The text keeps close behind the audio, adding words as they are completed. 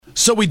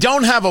So we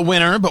don't have a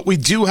winner, but we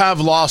do have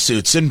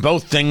lawsuits, and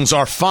both things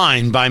are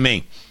fine by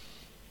me.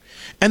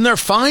 And they're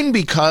fine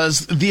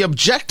because the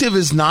objective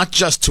is not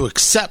just to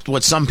accept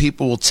what some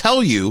people will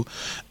tell you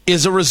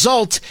is a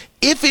result,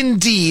 if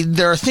indeed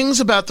there are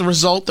things about the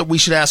result that we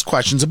should ask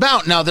questions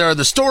about. Now, there are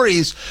the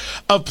stories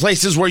of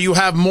places where you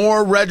have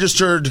more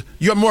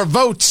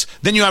votes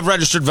than you have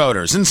registered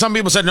voters. And some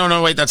people said,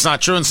 no, wait, that's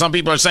not true. And some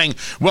people are saying,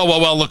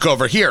 well, look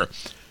over here.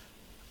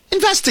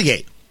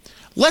 Investigate.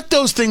 Let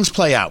those things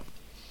play out.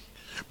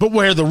 But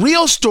where the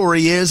real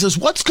story is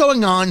what's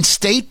going on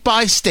state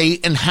by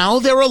state and how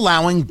they're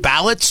allowing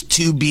ballots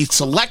to be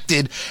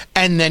selected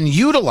and then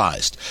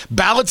utilized.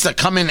 Ballots that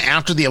come in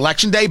after the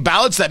election day,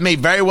 ballots that may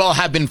very well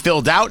have been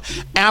filled out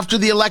after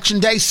the election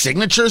day,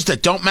 signatures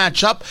that don't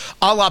match up,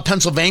 a la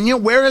Pennsylvania.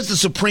 Where has the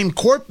Supreme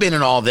Court been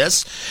in all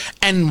this?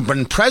 And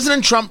when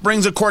President Trump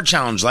brings a court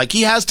challenge, like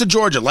he has to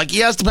Georgia, like he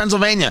has to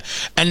Pennsylvania,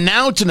 and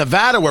now to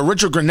Nevada, where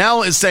Richard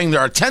Grenell is saying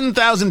there are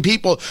 10,000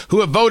 people who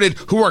have voted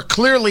who are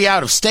clearly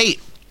out of state.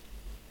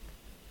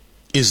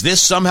 Is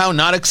this somehow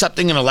not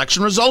accepting an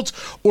election result?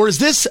 Or is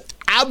this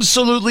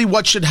absolutely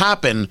what should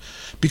happen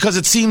because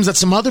it seems that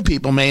some other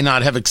people may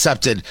not have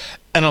accepted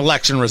an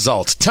election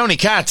result? Tony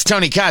Katz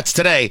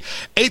today,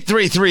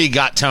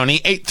 833-GOT-TONY,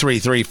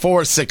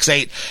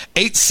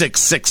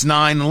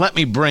 833-468-8669. Let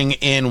me bring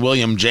in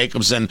William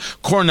Jacobson,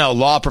 Cornell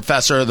law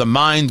professor, the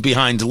mind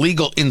behind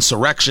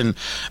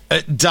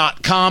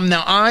legalinsurrection.com.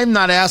 Now, I'm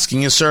not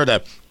asking you, sir,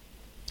 to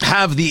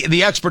have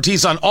the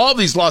expertise on all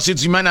these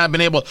lawsuits. You might not have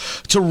been able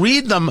to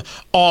read them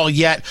all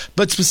yet,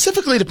 but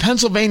specifically to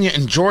Pennsylvania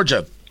and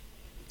Georgia.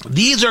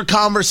 These are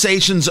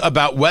conversations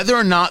about whether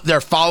or not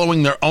they're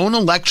following their own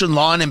election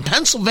law. And in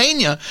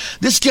Pennsylvania,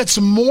 this gets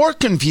more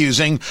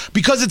confusing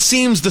because it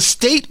seems the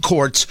state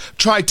courts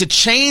tried to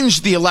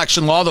change the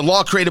election law, the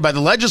law created by the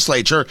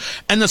legislature,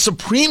 and the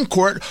Supreme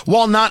Court,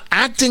 while not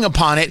acting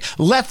upon it,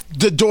 left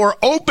the door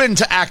open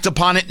to act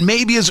upon it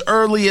maybe as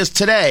early as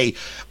today.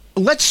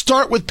 Let's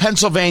start with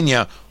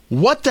Pennsylvania.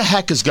 What the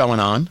heck is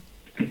going on?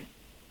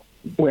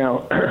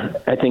 Well,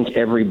 I think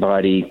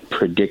everybody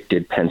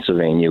predicted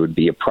Pennsylvania would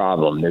be a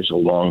problem. There's a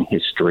long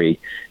history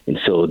in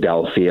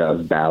Philadelphia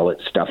of ballot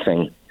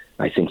stuffing.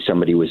 I think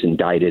somebody was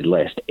indicted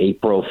last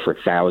April for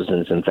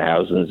thousands and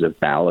thousands of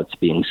ballots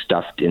being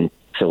stuffed in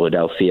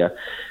Philadelphia.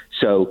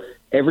 So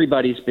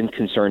everybody's been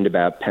concerned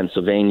about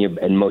Pennsylvania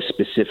and most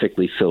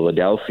specifically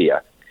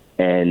Philadelphia.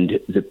 And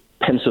the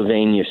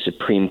Pennsylvania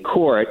Supreme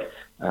Court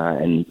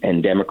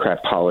and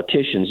Democrat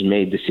politicians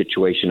made the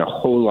situation a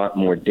whole lot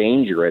more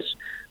dangerous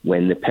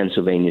when the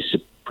Pennsylvania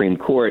Supreme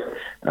Court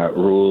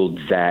ruled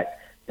that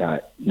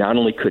not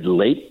only could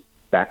late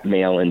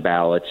mail-in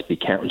ballots be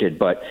counted,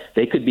 but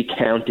they could be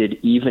counted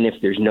even if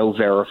there's no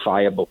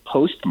verifiable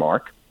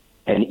postmark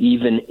and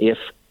even if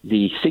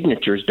the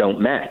signatures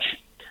don't match.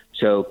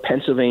 So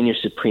Pennsylvania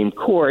Supreme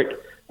Court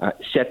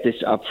set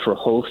this up for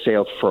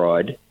wholesale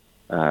fraud,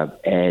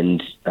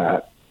 and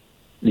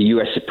the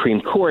U.S.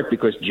 Supreme Court,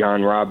 because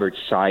John Roberts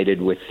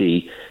sided with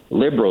the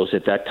liberals,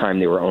 at that time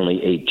there were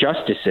only 8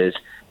 justices,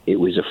 it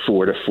was a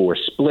 4-4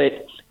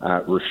 split,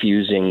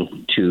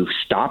 refusing to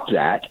stop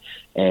that,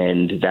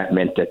 and that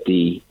meant that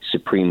the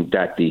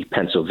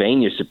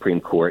Pennsylvania Supreme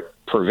Court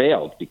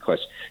prevailed, because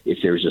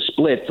if there's a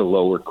split, the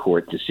lower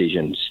court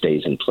decision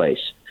stays in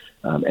place.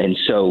 And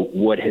so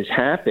what has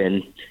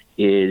happened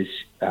is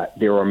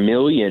there are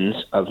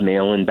millions of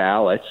mail-in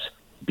ballots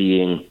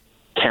being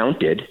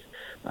counted.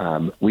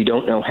 We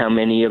don't know how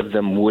many of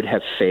them would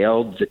have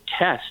failed the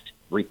test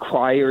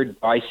required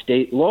by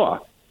state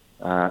law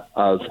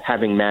of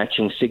having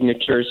matching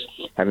signatures,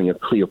 having a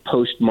clear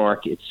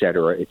postmark, et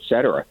cetera, et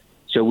cetera.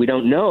 So we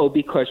don't know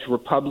because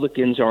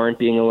Republicans aren't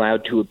being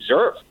allowed to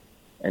observe.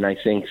 And I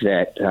think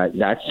that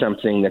that's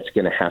something that's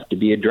going to have to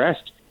be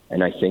addressed.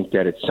 And I think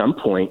that at some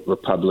point,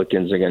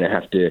 Republicans are going to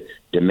have to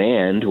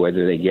demand,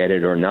 whether they get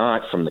it or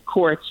not from the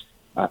courts,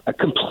 a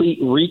complete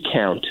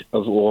recount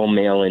of all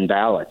mail-in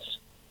ballots.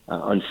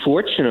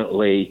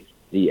 Unfortunately,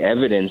 the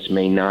evidence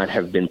may not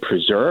have been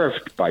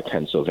preserved by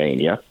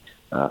Pennsylvania.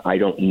 I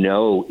don't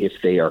know if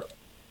they are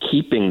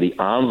keeping the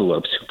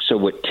envelopes. So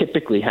what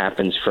typically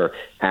happens for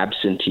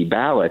absentee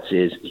ballots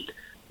is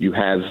you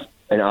have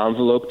an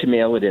envelope to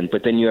mail it in,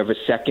 but then you have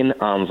a second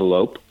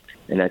envelope,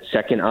 and that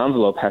second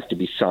envelope has to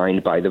be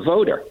signed by the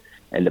voter,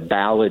 and the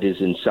ballot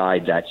is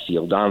inside that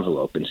sealed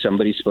envelope. And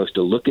somebody's supposed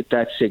to look at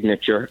that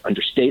signature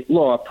under state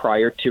law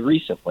prior to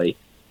recently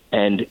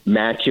and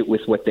match it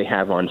with what they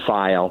have on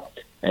file.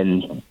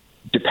 And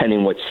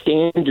depending what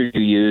standard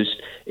you use,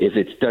 if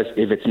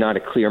it's not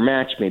a clear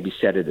match, maybe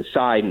set it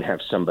aside and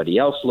have somebody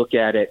else look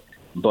at it.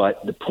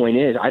 But the point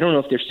is, I don't know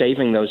if they're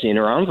saving those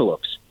inner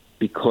envelopes,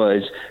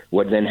 because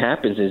what then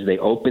happens is they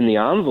open the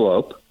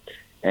envelope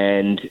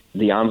and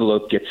the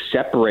envelope gets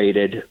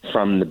separated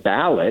from the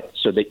ballot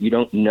so that you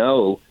don't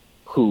know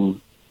who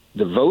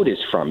the vote is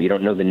from. You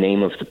don't know the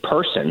name of the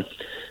person,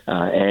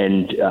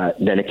 and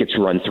then it gets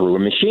run through a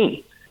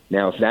machine.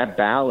 Now, if that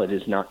ballot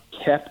is not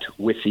kept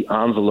with the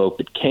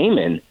envelope it came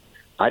in,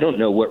 I don't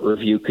know what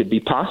review could be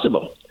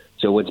possible.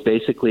 So what's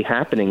basically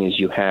happening is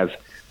you have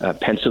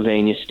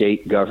Pennsylvania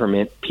state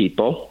government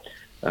people,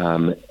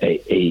 an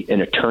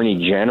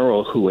attorney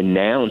general who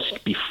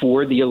announced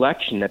before the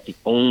election that the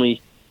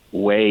only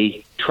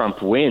way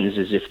Trump wins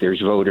is if there's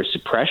voter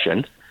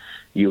suppression.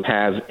 You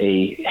have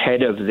a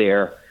head of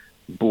their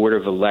Board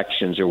of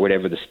Elections, or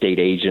whatever the state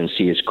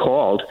agency is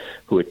called,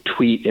 who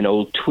an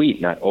old tweet,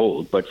 not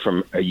old, but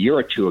from a year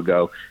or two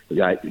ago,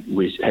 that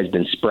has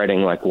been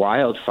spreading like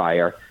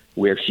wildfire,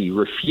 where she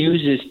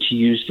refuses to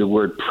use the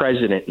word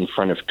president in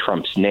front of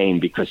Trump's name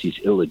because he's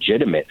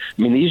illegitimate.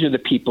 I mean, these are the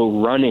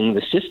people running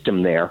the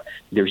system there.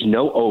 There's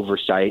no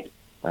oversight,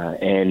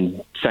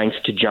 and thanks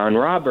to John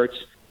Roberts,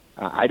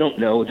 I don't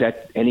know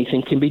that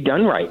anything can be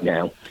done right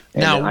now.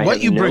 And now,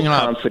 what you bring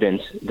up,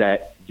 confidence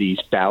that these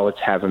ballots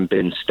haven't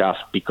been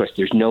stuffed because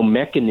there's no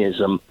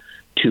mechanism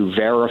to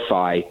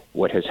verify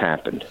what has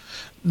happened.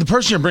 The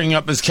person you're bringing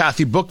up is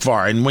Kathy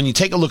Boockvar, and when you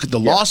take a look at the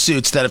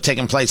lawsuits that have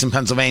taken place in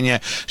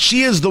Pennsylvania,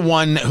 she is the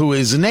one who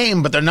is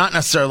named, but they're not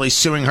necessarily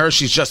suing her.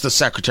 She's just the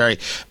Secretary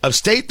of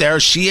State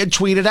there. She had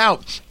tweeted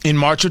out in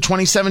March of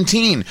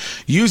 2017,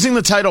 using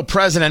the title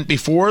president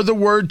before the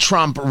word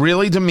Trump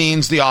really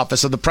demeans the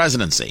office of the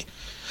presidency.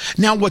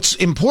 Now, what's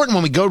important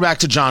when we go back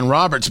to John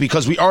Roberts,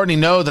 because we already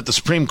know that the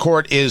Supreme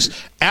Court is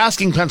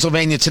asking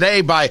Pennsylvania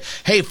today by,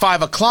 hey,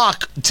 5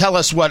 o'clock, tell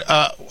us what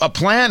a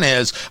plan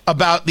is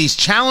about these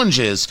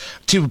challenges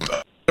to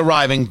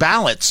arriving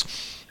ballots.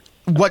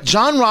 What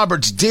John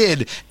Roberts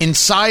did in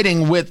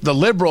siding with the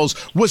liberals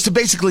was to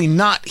basically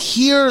not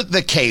hear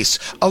the case,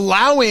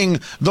 allowing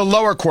the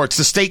lower courts,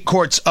 the state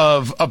courts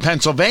of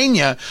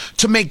Pennsylvania,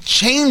 to make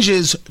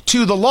changes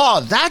to the law.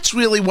 That's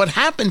really what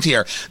happened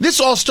here. This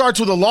all starts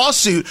with a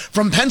lawsuit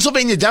from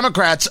Pennsylvania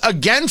Democrats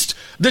against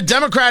the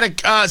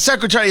Democratic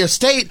Secretary of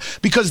State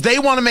because they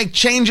want to make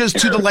changes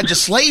to the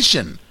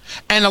legislation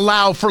and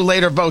allow for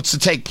later votes to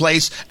take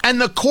place. And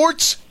the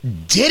courts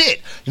did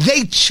it.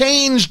 They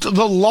changed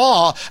the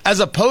law as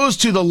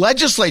opposed to the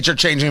legislature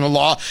changing the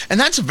law. And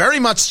that's very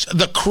much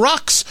the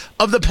crux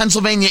of the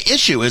Pennsylvania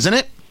issue, isn't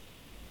it?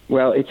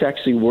 Well, it's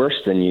actually worse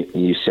than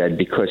you said,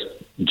 because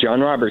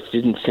John Roberts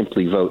didn't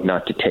simply vote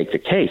not to take the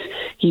case.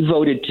 He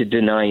voted to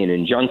deny an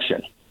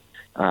injunction.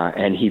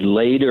 And he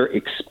later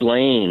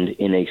explained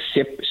in a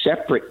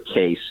separate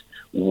case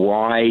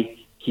why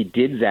he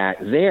did that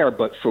there.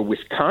 But for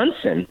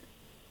Wisconsin,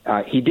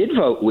 he did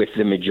vote with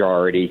the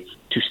majority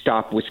to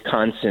stop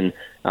Wisconsin,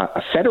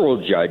 a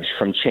federal judge,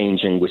 from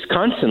changing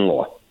Wisconsin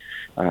law.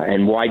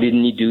 And why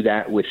didn't he do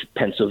that with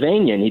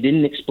Pennsylvania? And he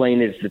didn't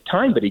explain it at the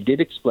time, but he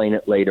did explain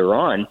it later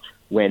on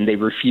when they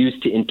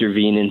refused to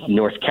intervene in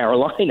North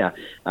Carolina.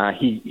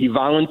 He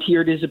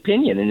volunteered his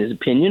opinion, and his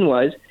opinion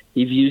was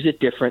he views it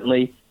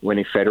differently when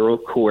a federal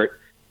court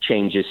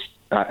changes,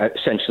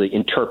 essentially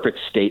interprets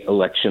state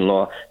election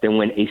law than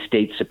when a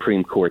state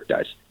Supreme Court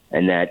does.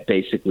 And that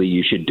basically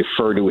you should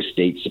defer to a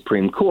state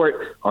Supreme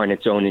Court on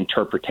its own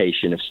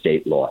interpretation of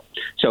state law.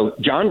 So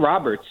John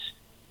Roberts,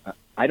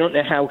 I don't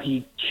know how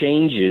he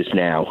changes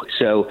now.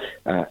 So,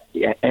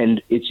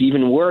 and it's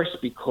even worse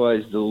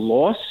because the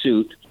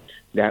lawsuit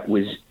that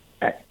was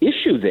at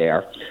issue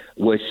there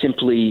was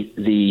simply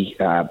the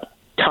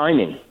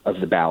timing of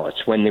the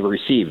ballots, when they were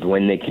received,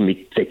 when they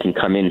can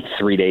come in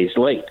 3 days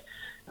late.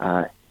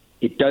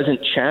 It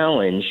doesn't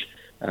challenge,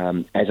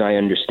 as I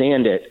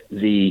understand it,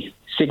 the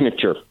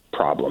signature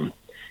problem.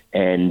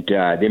 And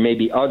there may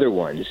be other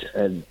ones.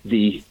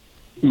 The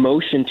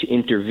motion to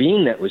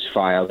intervene that was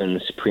filed in the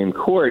Supreme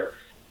Court,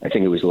 I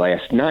think it was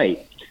last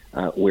night,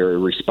 where a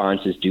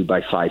response is due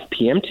by 5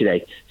 p.m.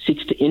 today,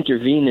 seeks to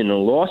intervene in a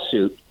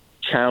lawsuit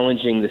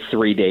challenging the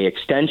 3-day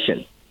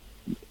extension.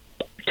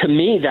 To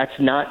me, that's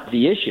not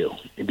the issue,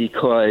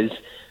 because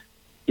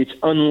it's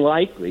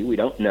unlikely, we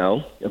don't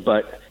know,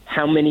 but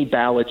how many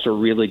ballots are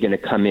really going to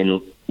come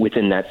in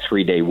within that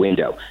 3-day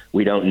window?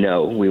 We don't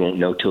know. We won't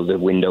know till the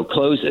window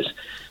closes.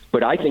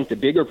 But I think the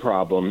bigger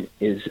problem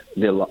is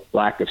the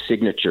lack of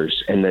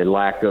signatures and the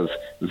lack of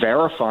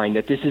verifying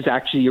that this is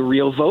actually a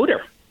real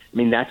voter. I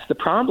mean, that's the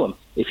problem.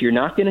 If you're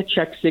not going to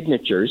check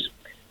signatures,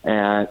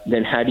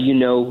 then how do you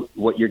know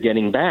what you're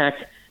getting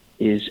back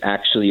is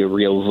actually a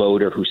real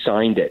voter who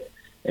signed it?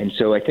 And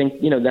so I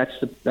think,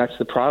 that's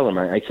the problem.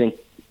 I think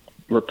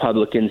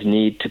Republicans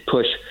need to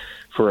push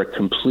for a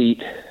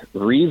complete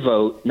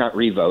recount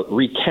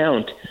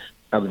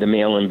of the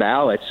mail-in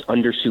ballots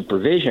under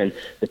supervision.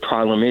 The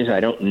problem is I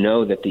don't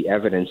know that the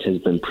evidence has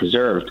been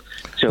preserved.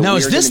 So now,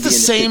 is this the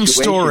same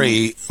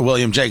story,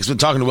 William Jacobs? Been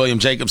talking to William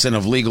Jacobson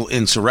of Legal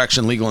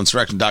Insurrection,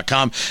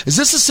 legalinsurrection.com. Is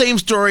this the same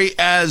story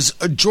as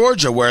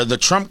Georgia, where the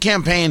Trump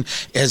campaign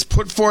has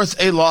put forth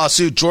a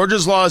lawsuit?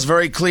 Georgia's law is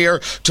very clear.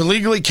 To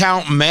legally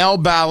count, mail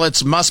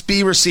ballots must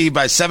be received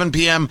by 7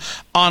 p.m.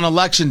 on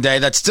Election Day.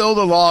 That's still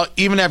the law,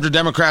 even after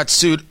Democrats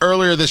sued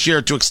earlier this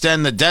year to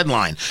extend the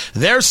deadline.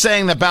 They're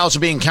saying that ballots are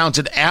being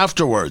counted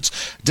afterwards.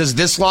 Does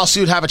this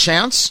lawsuit have a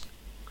chance?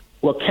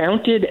 Well,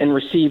 counted and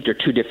received are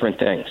two different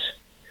things.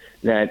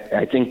 That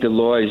I think the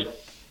law is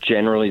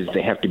generally that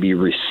they have to be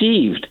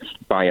received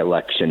by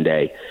Election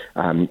Day.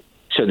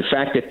 So the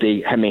fact that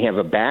they may have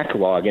a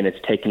backlog and it's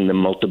taking them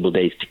multiple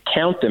days to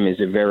count them is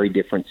a very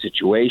different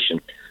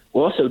situation.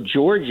 Also,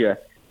 Georgia,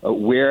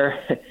 where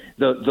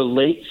the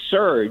late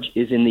surge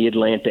is in the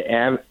Atlanta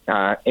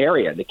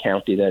area, the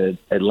county that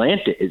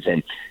Atlanta is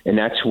in, and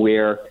that's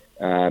where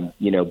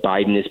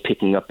Biden is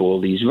picking up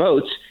all these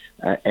votes,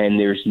 and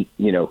there's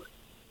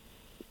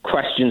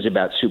questions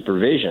about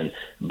supervision.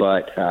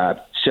 But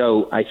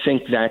so I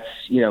think that's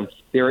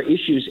there are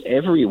issues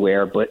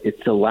everywhere, but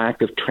it's the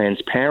lack of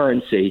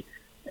transparency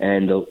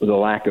and the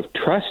lack of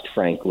trust,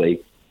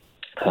 frankly.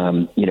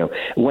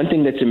 One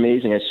thing that's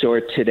amazing, I saw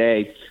it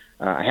today.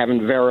 I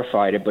haven't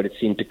verified it, but it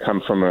seemed to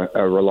come from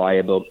a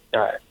reliable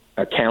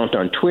account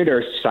on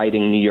Twitter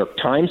citing New York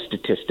Times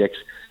statistics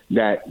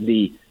that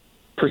the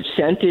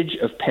percentage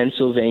of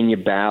Pennsylvania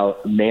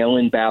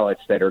mail-in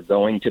ballots that are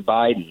going to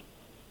Biden,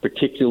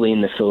 particularly in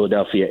the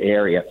Philadelphia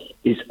area,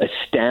 is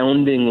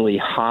astoundingly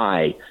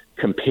high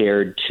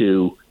compared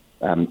to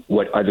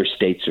what other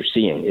states are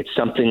seeing. It's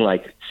something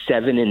like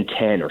 7 in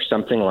 10 or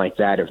something like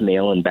that of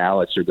mail-in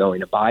ballots are going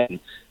to Biden,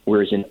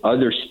 whereas in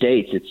other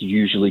states it's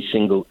usually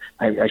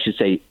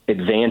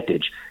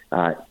advantage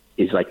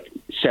is like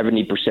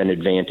 70%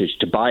 advantage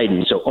to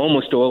Biden. So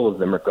almost all of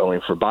them are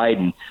going for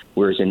Biden,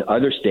 whereas in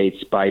other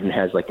states Biden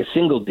has like a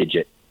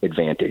single-digit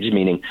advantage,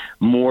 meaning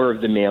more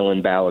of the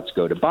mail-in ballots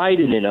go to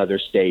Biden in other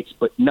states,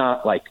 but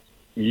not like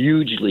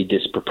hugely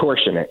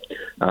disproportionate.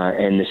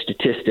 And the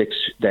statistics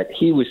that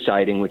he was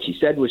citing, which he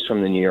said was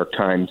from the New York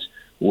Times,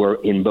 were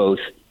in both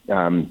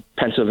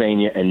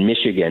Pennsylvania and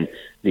Michigan.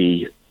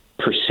 The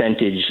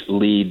percentage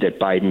lead that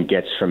Biden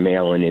gets from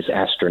mail-in is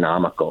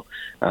astronomical,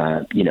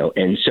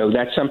 and so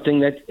that's something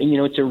that,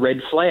 it's a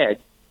red flag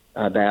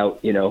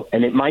about,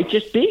 and it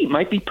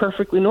might be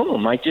perfectly normal. It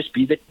might just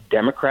be that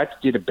Democrats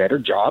did a better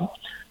job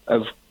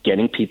of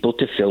getting people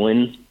to fill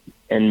in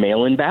and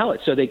mail in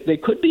ballots. So they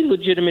could be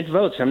legitimate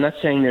votes. I'm not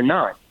saying they're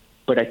not,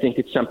 but I think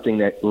it's something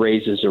that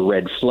raises a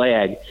red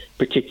flag,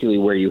 particularly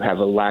where you have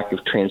a lack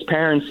of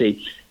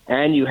transparency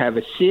and you have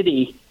a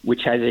city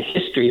which has a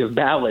history of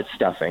ballot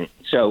stuffing.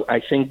 So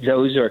I think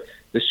those are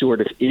the sort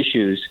of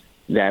issues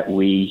that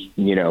we,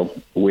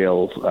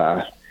 will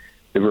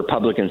the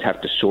Republicans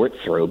have to sort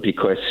through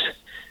because,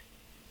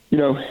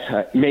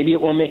 maybe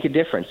it won't make a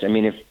difference. I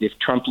mean, if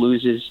Trump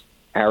loses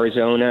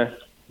Arizona,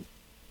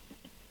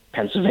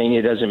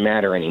 Pennsylvania doesn't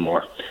matter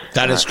anymore.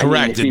 That is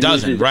correct. It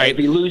doesn't, right? If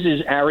he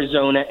loses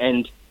Arizona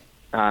and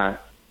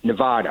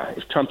Nevada,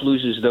 if Trump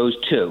loses those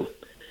two,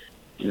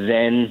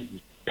 then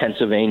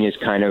Pennsylvania's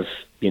kind of,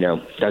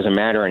 doesn't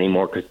matter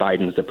anymore because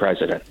Biden's the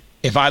president.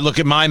 If I look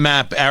at my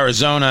map,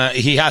 Arizona,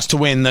 he has to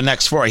win the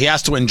next four. He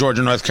has to win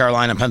Georgia, North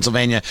Carolina,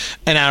 Pennsylvania,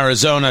 and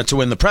Arizona to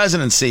win the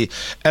presidency,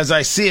 as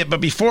I see it. But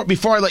before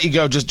I let you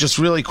go, just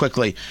really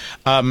quickly,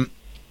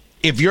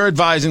 if you're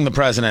advising the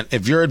president,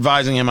 if you're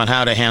advising him on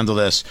how to handle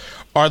this,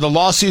 are the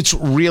lawsuits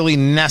really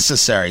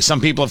necessary?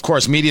 Some people, of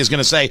course, media is going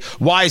to say,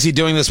 why is he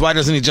doing this? Why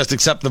doesn't he just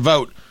accept the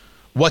vote?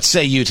 What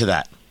say you to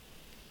that?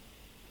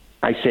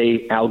 I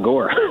say Al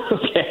Gore.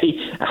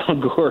 Okay, Al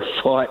Gore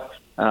fought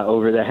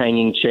over the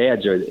hanging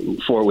chads, or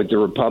fought with the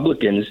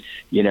Republicans,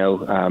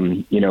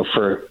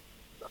 for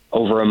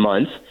over a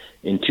month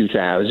in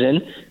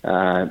 2000,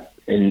 and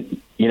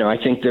I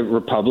think the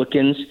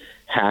Republicans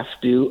have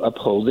to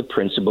uphold the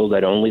principle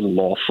that only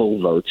lawful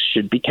votes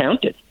should be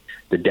counted.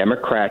 The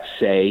Democrats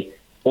say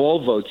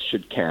all votes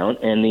should count,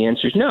 and the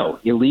answer is no.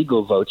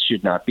 Illegal votes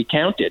should not be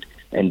counted.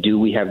 And do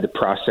we have the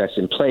process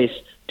in place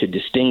to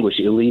distinguish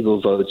illegal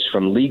votes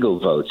from legal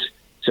votes?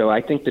 So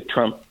I think that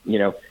Trump,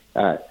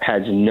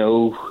 has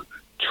no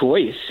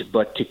choice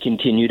but to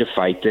continue to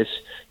fight this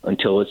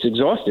until it's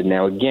exhausted.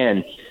 Now,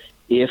 again,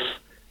 if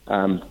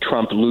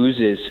Trump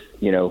loses,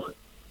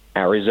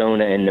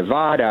 Arizona and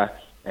Nevada,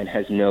 and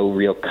has no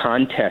real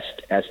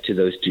contest as to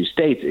those two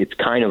states, it's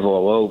kind of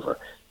all over.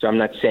 So I'm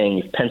not saying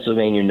if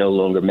Pennsylvania no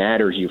longer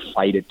matters, you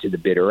fight it to the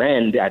bitter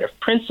end. Out of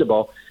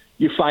principle,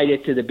 you fight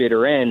it to the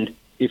bitter end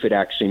if it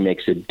actually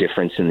makes a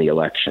difference in the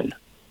election.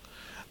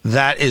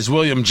 That is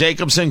William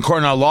Jacobson,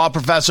 Cornell law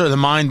professor, the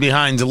mind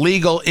behind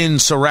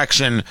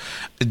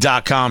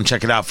legalinsurrection.com.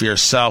 Check it out for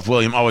yourself.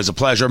 William, always a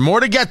pleasure. More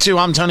to get to.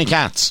 I'm Tony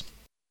Katz.